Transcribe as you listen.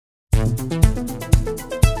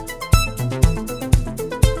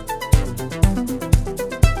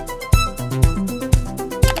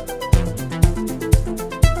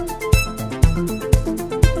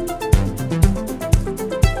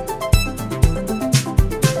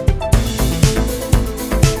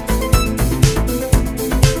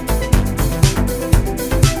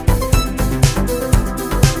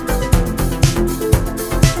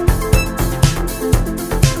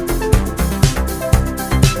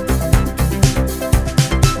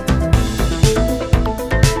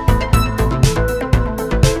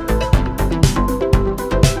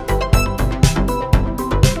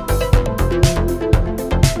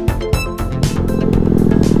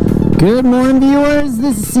Good morning, viewers.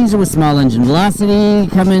 This is Caesar with Small Engine Velocity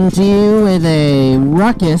coming to you with a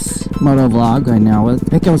Ruckus moto vlog right now. I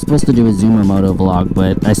think I was supposed to do a Zoomer moto vlog,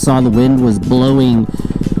 but I saw the wind was blowing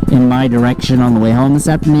in my direction on the way home this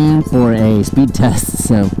afternoon for a speed test.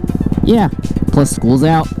 So, yeah. Plus, school's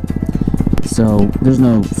out. So, there's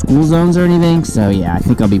no school zones or anything. So, yeah, I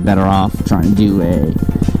think I'll be better off trying to do a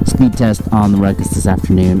speed test on the Ruckus this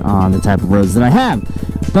afternoon on the type of roads that I have.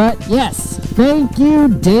 But, yes. Thank you,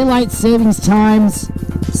 daylight savings time,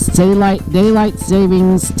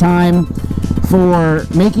 for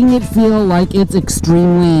making it feel like it's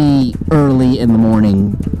extremely early in the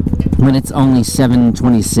morning when it's only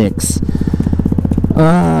 7:26.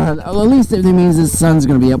 At least it means the sun's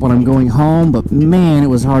going to be up when I'm going home, but man, it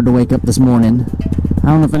was hard to wake up this morning. I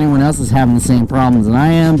don't know if anyone else is having the same problems that I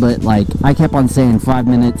am, but like, I kept on saying 5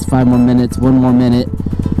 minutes, 5 more minutes, 1 more minute.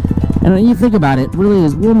 And when you think about it, really,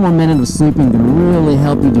 is 1 more minute of sleeping going to really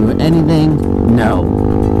help you do anything? No.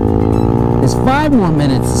 Is 5 more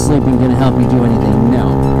minutes of sleeping going to help you do anything? No.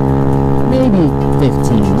 Maybe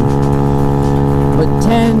 15. But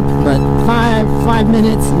 10, but 5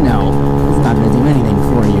 minutes? No. It's not going to do anything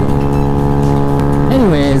for you.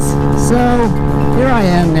 Anyways, so here I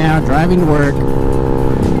am now, driving to work,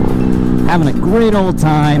 having a great old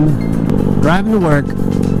time, driving to work,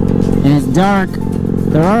 and it's dark.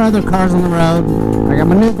 There are other cars on the road. I got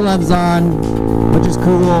my new gloves on, which is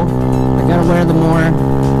cool. I gotta wear them more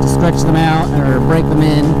to stretch them out or break them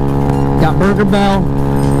in. Got Burger Bell.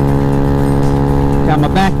 Got my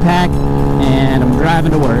backpack, and I'm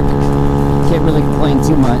driving to work. Can't really complain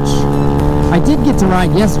too much. I did get to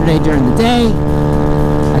ride yesterday during the day.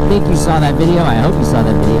 I think you saw that video. I hope you saw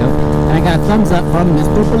that video. And I got a thumbs up from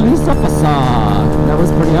Mr. Police Officer. That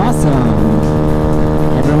was pretty awesome.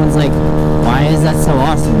 Everyone's like, why is that so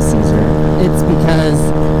awesome, Caesar? It's because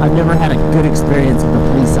I've never had a good experience with a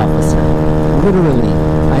police officer. Literally,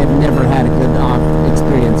 I have never had a good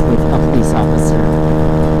experience with a police officer.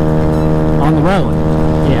 On the road.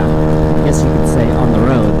 Yeah, I guess you could say on the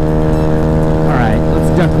road. Alright, let's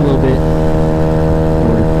duck a little bit.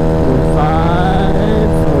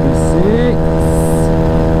 45, 46.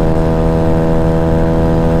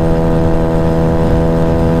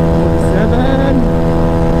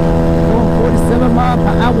 47 miles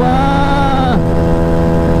per hour.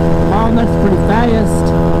 Oh, that's pretty fast.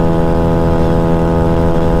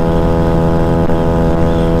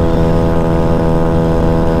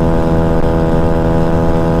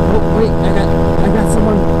 Oh wait, I got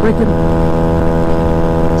someone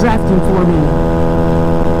drafting for me.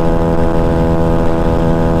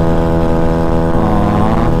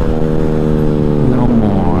 Aww. No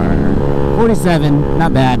more. 47,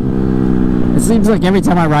 not bad. It seems like every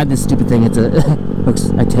time I ride this stupid thing, it's a...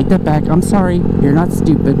 Oops, I take that back. I'm sorry. You're not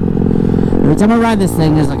stupid. Every time I ride this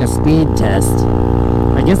thing, there's like a speed test.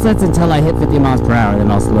 I guess that's until I hit 50 miles per hour,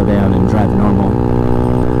 then I'll slow down and drive normal.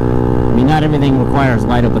 I mean, not everything requires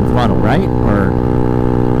wide open throttle, right? Or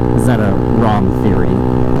is that a wrong theory?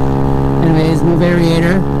 Anyways, new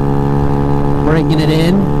variator. Breaking it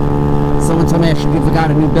in. Someone told me I should have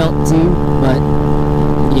got a new belt too, but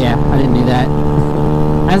yeah, I didn't do that.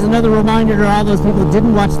 As another reminder to all those people who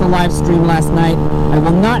didn't watch the live stream last night, I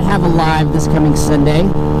will not have a live this coming Sunday.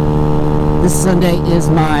 This Sunday is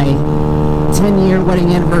my 10-year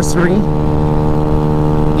wedding anniversary,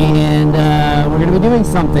 and we're going to be doing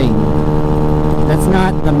something. That's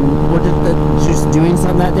not the... We're just doing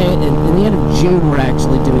something that day. In the end of June, we're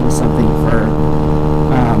actually doing something for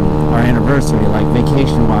our anniversary, like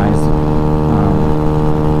vacation-wise.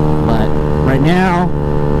 But right now,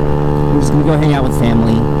 we're just going to go hang out with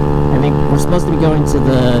family. I think we're supposed to be going to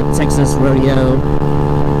the Texas Rodeo,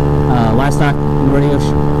 Livestock Rodeo,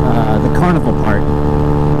 the carnival part,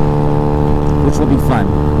 which will be fun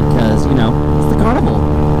because, you know, it's the carnival.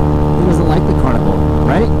 Who doesn't like the carnival,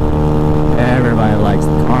 right? Everybody likes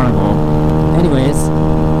the carnival. Anyways,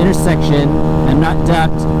 intersection. I'm not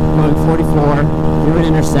ducked, going 44 through an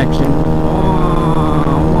intersection.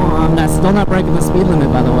 Oh, I'm not Still not breaking the speed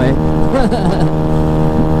limit, by the way.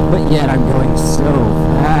 But yet I'm going so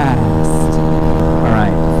fast.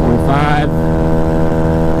 Alright, 45.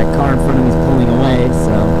 That car in front of me is pulling away,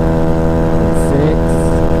 so 46.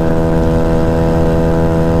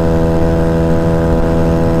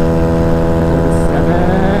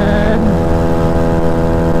 47.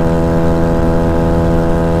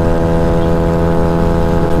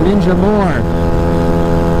 Ninja more.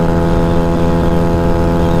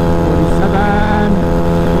 47.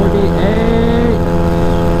 48.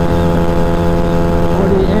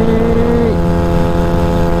 48.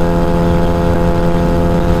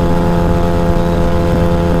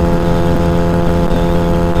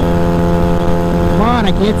 Come on,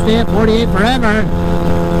 I can't stay at 48 forever.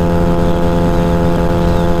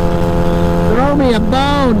 Throw me a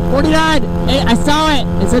bone. 49. Hey, I saw it.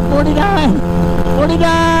 It said 49.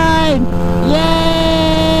 49.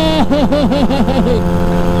 Yay!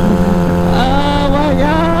 Oh my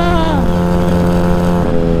god.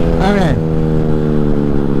 Okay.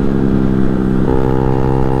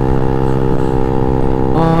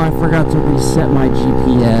 Oh, I forgot to reset my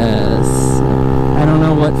GPS. I don't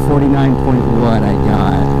know what 49 point what I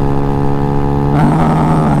got.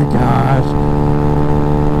 Oh my gosh.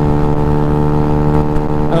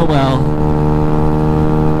 Oh well.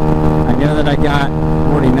 I know that I got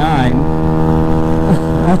 49.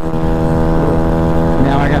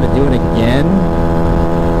 Now I gotta do it again.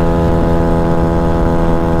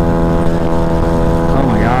 Oh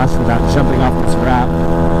my gosh, without jumping off this wrap.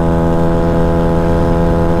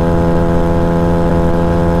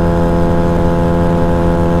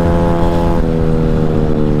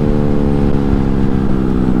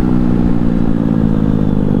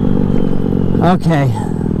 Okay,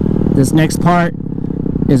 this next part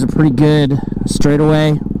is a pretty good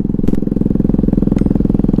straightaway.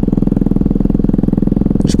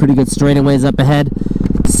 There's pretty good straightaways up ahead.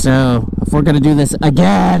 So if we're gonna do this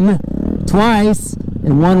again, twice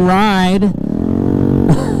in one ride,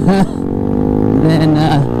 then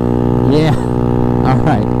yeah. All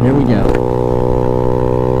right, here we go.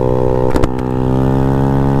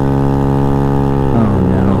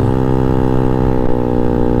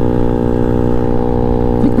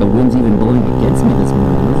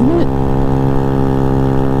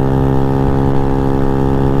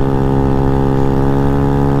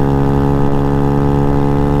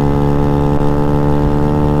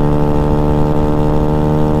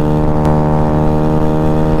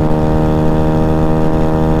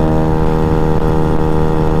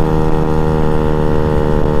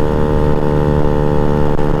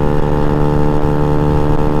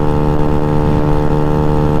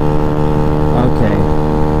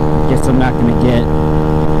 I'm not going to get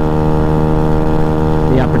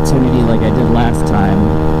the opportunity like I did last time.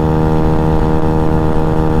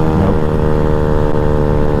 Nope.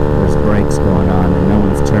 There's brakes going on and no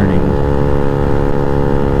one's turning.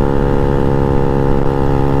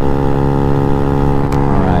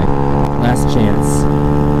 Alright, last chance.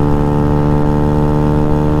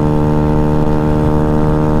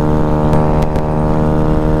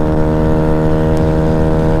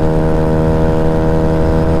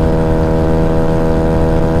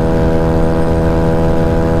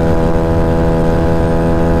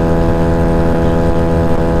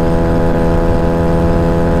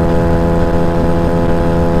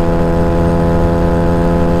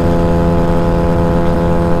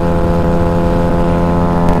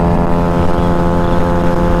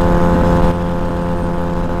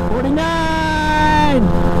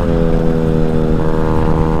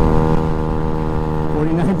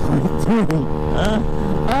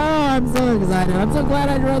 I'm so excited. I'm so glad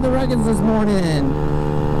I drove the Ruckus this morning.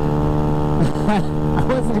 I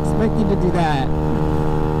wasn't expecting to do that.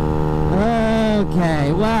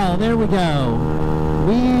 Okay, well, there we go.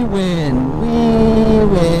 We win. We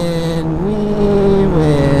win. We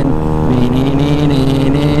win.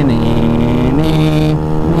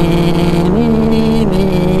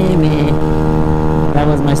 That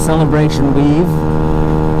was my celebration weave.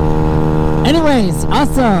 Anyways,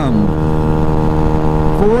 awesome.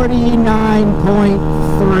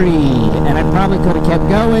 49.3, and I probably could have kept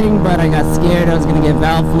going, but I got scared I was going to get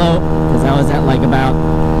valve float because I was at like about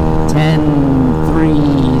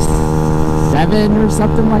 10.37 or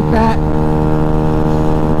something like that.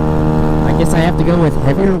 I guess I have to go with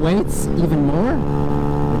heavier weights even more,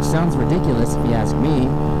 which sounds ridiculous if you ask me,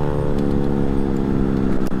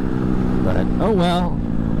 but oh well.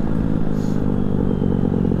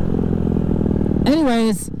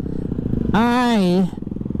 Anyways, I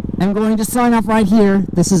am going to sign off right here.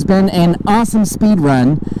 This has been an awesome speed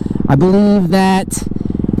run. I believe that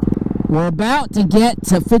We're about to get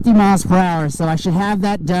to 50 miles per hour, so I should have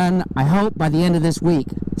that done, I hope, by the end of this week.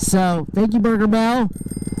 So, thank you, Burger Bell.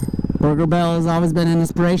 Burger Bell has always been an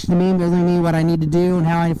inspiration to me, telling me what I need to do and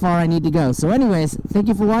how far I need to go. So anyways, thank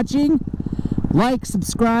you for watching. Like,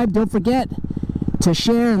 subscribe, don't forget to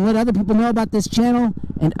share and let other people know about this channel.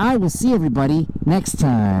 And I will see everybody next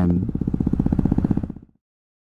time.